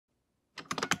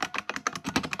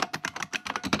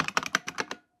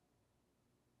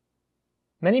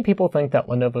Many people think that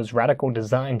Lenovo's radical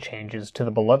design changes to the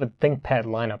beloved ThinkPad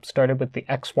lineup started with the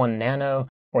X1 Nano,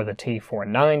 or the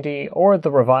T490, or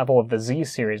the revival of the Z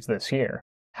series this year.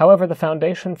 However, the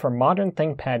foundation for modern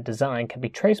ThinkPad design can be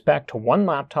traced back to one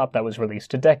laptop that was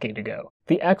released a decade ago,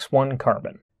 the X1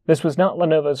 Carbon. This was not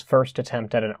Lenovo's first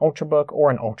attempt at an ultrabook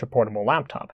or an ultra-portable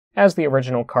laptop, as the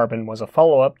original Carbon was a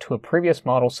follow-up to a previous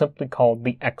model simply called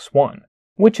the X1,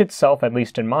 which itself, at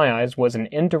least in my eyes, was an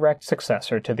indirect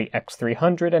successor to the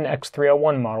X300 and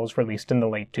X301 models released in the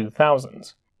late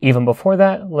 2000s. Even before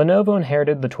that, Lenovo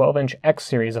inherited the 12-inch X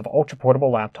series of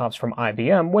ultra-portable laptops from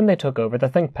IBM when they took over the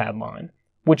ThinkPad line,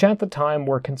 which at the time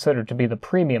were considered to be the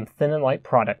premium thin and light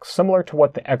products similar to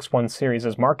what the X1 series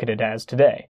is marketed as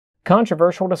today.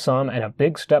 Controversial to some and a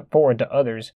big step forward to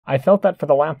others, I felt that for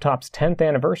the laptop's 10th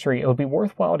anniversary it would be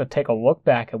worthwhile to take a look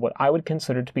back at what I would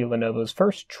consider to be Lenovo's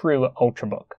first true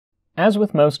ultrabook. As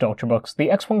with most ultrabooks, the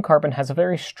X1 Carbon has a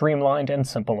very streamlined and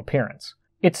simple appearance.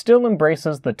 It still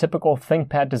embraces the typical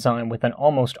ThinkPad design with an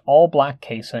almost all-black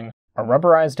casing, a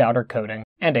rubberized outer coating,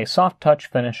 and a soft-touch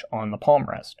finish on the palm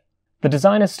rest. The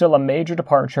design is still a major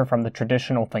departure from the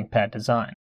traditional ThinkPad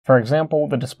design. For example,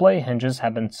 the display hinges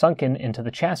have been sunken into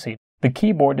the chassis. The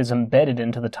keyboard is embedded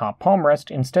into the top palm rest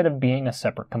instead of being a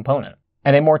separate component.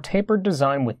 And a more tapered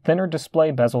design with thinner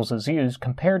display bezels is used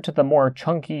compared to the more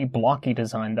chunky, blocky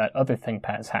design that other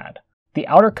ThinkPads had. The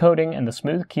outer coating and the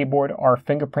smooth keyboard are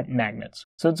fingerprint magnets,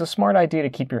 so it's a smart idea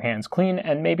to keep your hands clean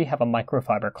and maybe have a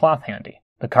microfiber cloth handy.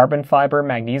 The carbon fiber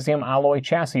magnesium alloy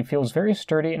chassis feels very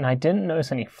sturdy and I didn't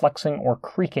notice any flexing or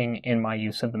creaking in my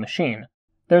use of the machine.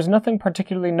 There's nothing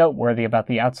particularly noteworthy about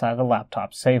the outside of the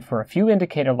laptop, save for a few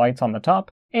indicator lights on the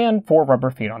top and 4 rubber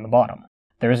feet on the bottom.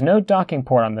 There is no docking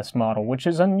port on this model, which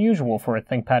is unusual for a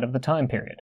ThinkPad of the time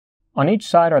period. On each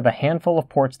side are the handful of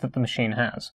ports that the machine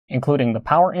has, including the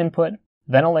power input,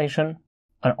 ventilation,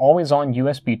 an always-on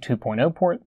USB 2.0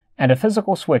 port, and a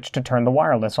physical switch to turn the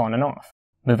wireless on and off.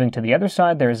 Moving to the other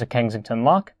side, there is a Kensington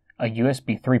lock, a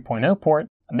USB 3.0 port,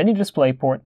 a mini display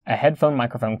port, a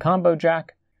headphone-microphone combo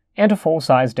jack, and a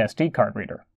full-sized SD card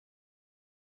reader.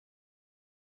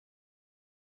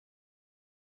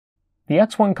 The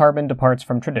X1 Carbon departs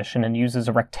from tradition and uses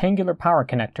a rectangular power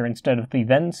connector instead of the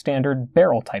then-standard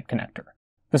barrel-type connector.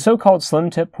 The so-called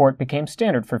slim-tip port became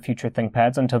standard for future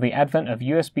ThinkPads until the advent of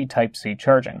USB Type-C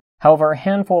charging. However, a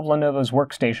handful of Lenovo's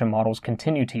workstation models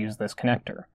continue to use this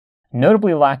connector.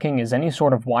 Notably lacking is any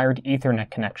sort of wired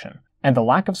Ethernet connection, and the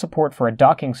lack of support for a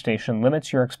docking station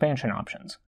limits your expansion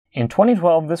options. In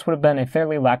 2012, this would have been a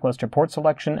fairly lackluster port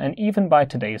selection, and even by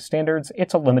today's standards,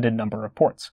 it's a limited number of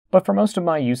ports. But for most of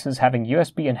my uses, having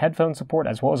USB and headphone support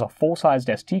as well as a full-sized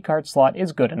SD card slot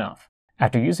is good enough.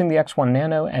 After using the X1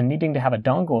 Nano and needing to have a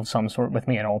dongle of some sort with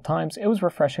me at all times, it was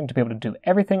refreshing to be able to do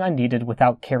everything I needed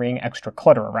without carrying extra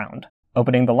clutter around.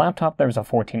 Opening the laptop, there's a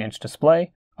 14-inch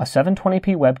display, a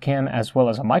 720p webcam as well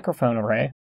as a microphone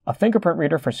array, a fingerprint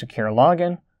reader for secure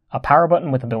login, a power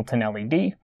button with a built-in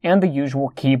LED, and the usual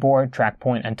keyboard,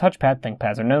 trackpoint, and touchpad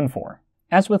ThinkPads are known for.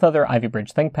 As with other Ivy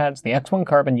Bridge ThinkPads, the X1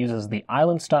 Carbon uses the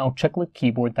island-style chiclet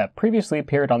keyboard that previously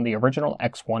appeared on the original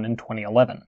X1 in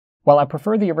 2011. While I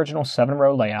prefer the original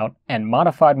 7-row layout and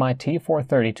modified my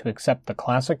T430 to accept the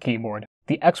classic keyboard,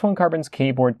 the X1 Carbon's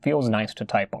keyboard feels nice to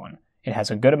type on. It has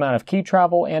a good amount of key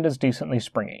travel and is decently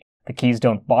springy. The keys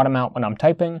don't bottom out when I'm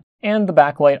typing, and the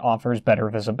backlight offers better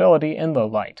visibility in low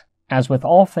light. As with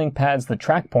all ThinkPads, the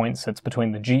track point sits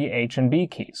between the G, H, and B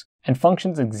keys, and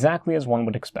functions exactly as one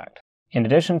would expect. In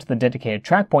addition to the dedicated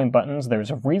track point buttons, there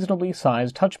is a reasonably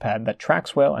sized touchpad that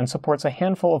tracks well and supports a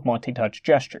handful of multi-touch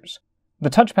gestures. The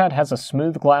touchpad has a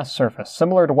smooth glass surface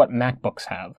similar to what MacBooks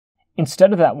have,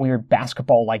 instead of that weird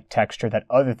basketball-like texture that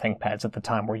other ThinkPads at the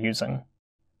time were using.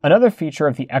 Another feature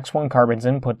of the X1 Carbon's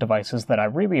input devices that I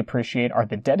really appreciate are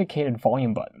the dedicated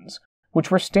volume buttons, which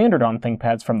were standard on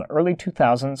ThinkPads from the early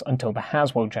 2000s until the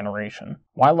Haswell generation.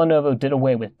 Why Lenovo did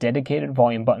away with dedicated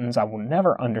volume buttons I will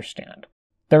never understand.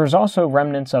 There is also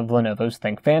remnants of Lenovo's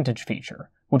ThinkVantage feature,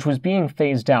 which was being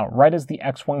phased out right as the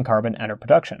X1 Carbon entered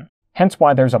production, hence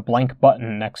why there's a blank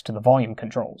button next to the volume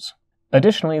controls.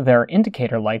 Additionally, there are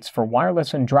indicator lights for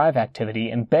wireless and drive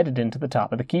activity embedded into the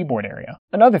top of the keyboard area,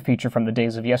 another feature from the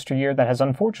days of yesteryear that has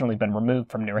unfortunately been removed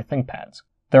from newer ThinkPads.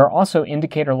 There are also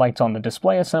indicator lights on the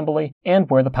display assembly and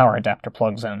where the power adapter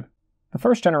plugs in. The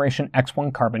first generation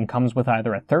X1 Carbon comes with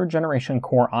either a 3rd generation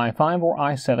Core i5 or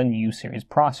i7 U-series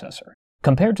processor.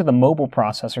 Compared to the mobile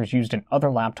processors used in other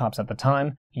laptops at the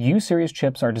time, U-series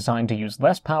chips are designed to use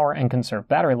less power and conserve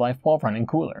battery life while running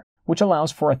cooler, which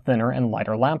allows for a thinner and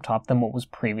lighter laptop than what was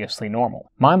previously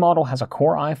normal. My model has a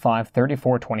Core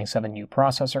i5-3427U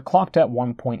processor clocked at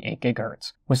 1.8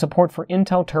 GHz, with support for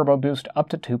Intel Turbo Boost up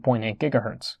to 2.8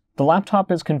 GHz. The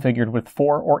laptop is configured with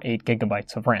 4 or 8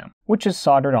 GB of RAM, which is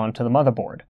soldered onto the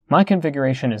motherboard. My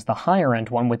configuration is the higher end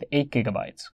one with 8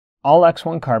 GB. All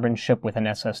X1 Carbons ship with an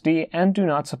SSD and do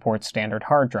not support standard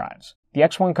hard drives. The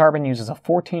X1 Carbon uses a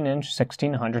 14-inch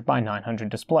 1600 by 900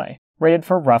 display, rated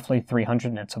for roughly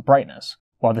 300 nits of brightness.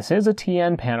 While this is a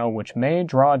TN panel which may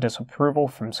draw disapproval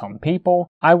from some people,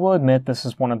 I will admit this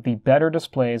is one of the better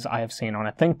displays I have seen on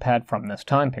a ThinkPad from this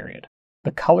time period.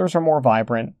 The colors are more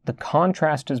vibrant, the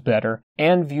contrast is better,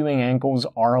 and viewing angles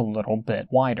are a little bit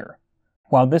wider.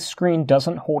 While this screen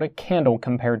doesn't hold a candle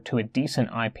compared to a decent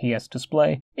IPS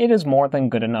display, it is more than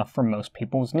good enough for most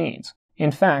people's needs.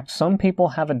 In fact, some people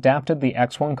have adapted the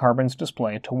X1 Carbon's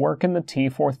display to work in the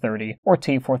T430 or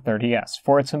T430S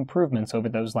for its improvements over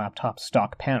those laptop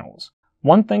stock panels.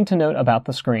 One thing to note about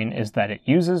the screen is that it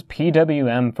uses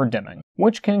PWM for dimming,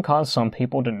 which can cause some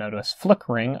people to notice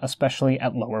flickering, especially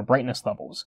at lower brightness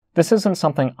levels. This isn't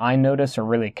something I notice or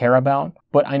really care about,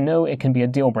 but I know it can be a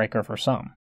deal breaker for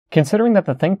some. Considering that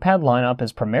the ThinkPad lineup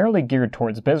is primarily geared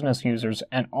towards business users,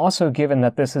 and also given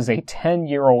that this is a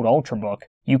 10-year-old ultrabook,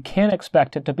 you can't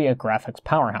expect it to be a graphics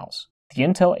powerhouse. The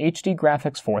Intel HD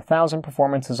Graphics 4000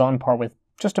 performance is on par with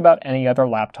just about any other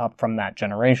laptop from that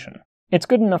generation. It's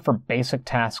good enough for basic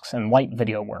tasks and light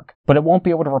video work, but it won't be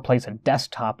able to replace a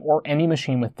desktop or any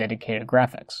machine with dedicated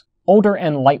graphics. Older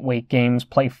and lightweight games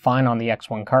play fine on the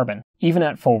X1 Carbon, even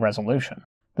at full resolution.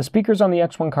 The speakers on the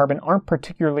X1 Carbon aren't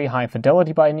particularly high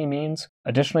fidelity by any means.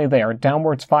 Additionally, they are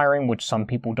downwards firing, which some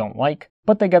people don't like,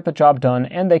 but they get the job done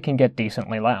and they can get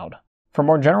decently loud. For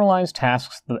more generalized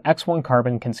tasks, the X1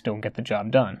 Carbon can still get the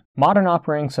job done. Modern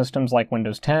operating systems like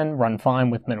Windows 10 run fine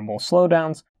with minimal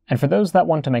slowdowns, and for those that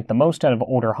want to make the most out of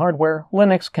older hardware,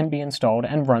 Linux can be installed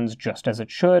and runs just as it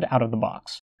should out of the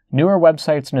box. Newer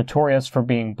websites notorious for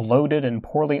being bloated and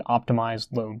poorly optimized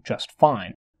load just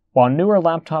fine. While newer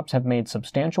laptops have made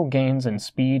substantial gains in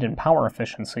speed and power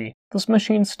efficiency, this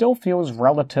machine still feels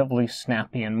relatively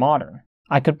snappy and modern.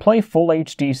 I could play full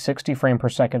HD 60 frame per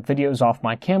second videos off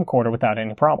my camcorder without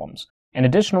any problems, and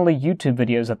additionally YouTube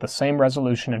videos at the same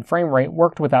resolution and frame rate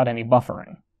worked without any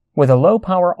buffering. With a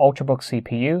low-power ultrabook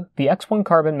CPU, the X1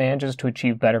 Carbon manages to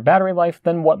achieve better battery life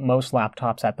than what most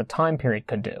laptops at the time period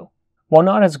could do. While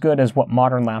not as good as what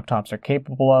modern laptops are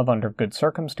capable of under good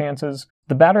circumstances,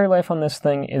 the battery life on this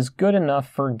thing is good enough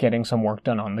for getting some work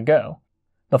done on the go.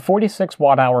 The 46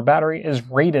 watt-hour battery is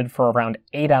rated for around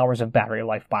 8 hours of battery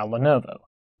life by Lenovo.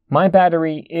 My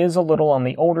battery is a little on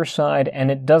the older side and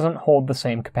it doesn't hold the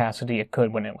same capacity it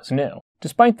could when it was new.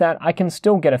 Despite that, I can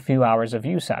still get a few hours of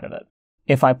use out of it.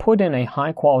 If I put in a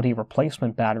high-quality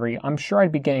replacement battery, I'm sure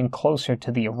I'd be getting closer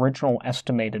to the original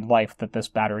estimated life that this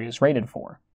battery is rated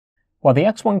for. While the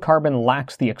X1 Carbon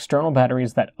lacks the external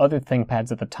batteries that other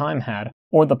ThinkPads at the time had,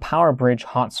 or the PowerBridge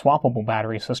hot swappable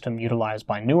battery system utilized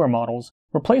by newer models,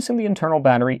 replacing the internal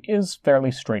battery is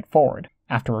fairly straightforward.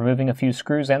 After removing a few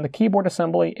screws and the keyboard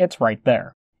assembly, it's right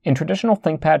there. In traditional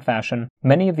ThinkPad fashion,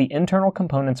 many of the internal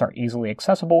components are easily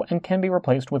accessible and can be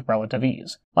replaced with relative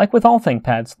ease. Like with all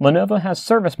ThinkPads, Lenovo has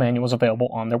service manuals available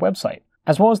on their website,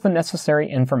 as well as the necessary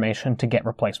information to get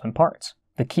replacement parts.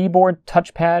 The keyboard,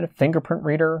 touchpad, fingerprint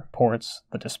reader, ports,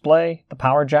 the display, the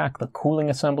power jack, the cooling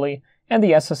assembly, and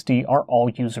the SSD are all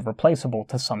user replaceable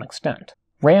to some extent.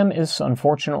 RAM is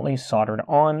unfortunately soldered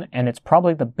on, and it's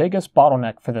probably the biggest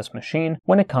bottleneck for this machine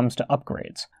when it comes to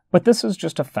upgrades. But this is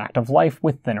just a fact of life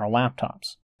with thinner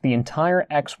laptops. The entire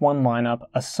X1 lineup,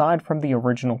 aside from the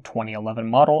original 2011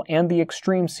 model and the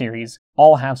Extreme series,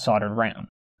 all have soldered RAM.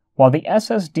 While the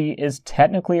SSD is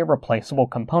technically a replaceable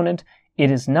component, it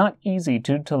is not easy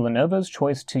due to Lenovo's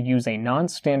choice to use a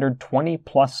non-standard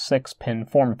 20+6 pin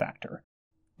form factor.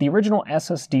 The original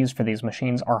SSDs for these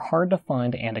machines are hard to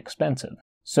find and expensive,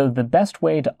 so the best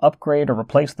way to upgrade or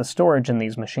replace the storage in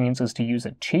these machines is to use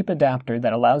a cheap adapter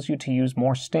that allows you to use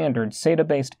more standard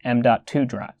SATA-based M.2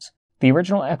 drives. The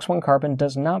original X1 Carbon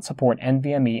does not support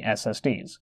NVMe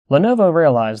SSDs. Lenovo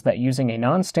realized that using a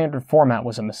non-standard format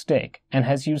was a mistake, and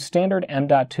has used standard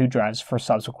M.2 drives for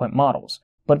subsequent models,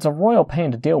 but it's a royal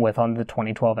pain to deal with on the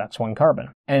 2012 X1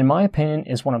 Carbon, and in my opinion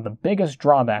is one of the biggest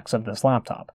drawbacks of this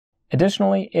laptop.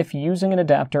 Additionally, if using an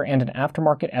adapter and an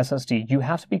aftermarket SSD, you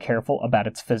have to be careful about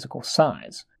its physical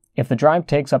size. If the drive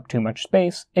takes up too much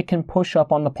space, it can push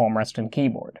up on the palm rest and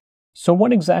keyboard. So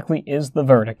what exactly is the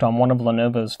verdict on one of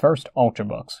Lenovo's first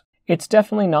ultrabooks? It's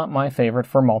definitely not my favorite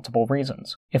for multiple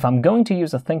reasons. If I'm going to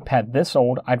use a ThinkPad this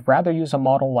old, I'd rather use a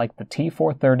model like the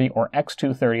T430 or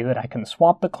X230 that I can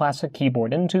swap the classic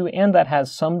keyboard into and that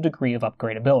has some degree of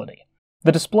upgradability.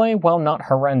 The display, while not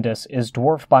horrendous, is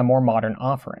dwarfed by more modern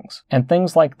offerings, and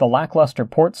things like the lackluster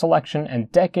port selection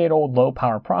and decade-old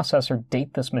low-power processor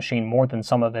date this machine more than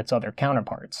some of its other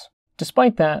counterparts.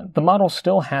 Despite that, the model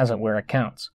still has it where it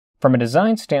counts. From a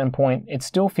design standpoint, it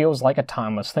still feels like a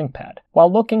timeless ThinkPad,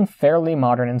 while looking fairly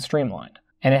modern and streamlined,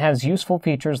 and it has useful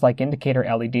features like indicator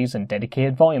LEDs and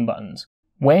dedicated volume buttons.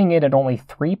 Weighing it at only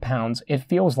 3 pounds, it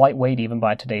feels lightweight even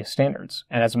by today's standards,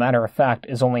 and as a matter of fact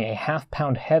is only a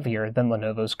half-pound heavier than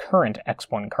Lenovo's current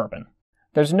X1 Carbon.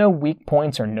 There's no weak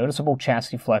points or noticeable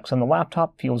chassis flex, and the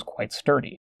laptop feels quite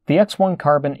sturdy. The X1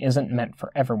 Carbon isn't meant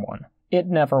for everyone. It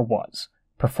never was.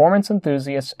 Performance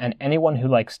enthusiasts and anyone who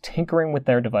likes tinkering with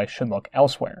their device should look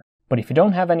elsewhere. But if you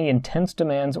don't have any intense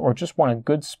demands or just want a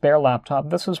good spare laptop,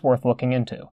 this is worth looking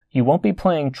into. You won't be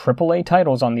playing AAA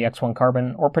titles on the X1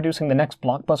 Carbon or producing the next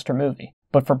blockbuster movie,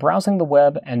 but for browsing the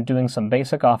web and doing some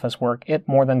basic office work, it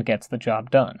more than gets the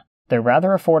job done. They're rather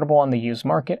affordable on the used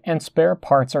market, and spare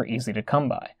parts are easy to come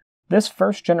by. This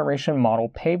first-generation model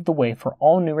paved the way for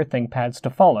all newer ThinkPads to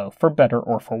follow, for better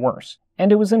or for worse,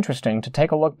 and it was interesting to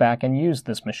take a look back and use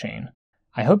this machine.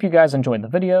 I hope you guys enjoyed the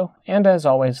video, and as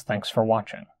always, thanks for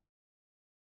watching.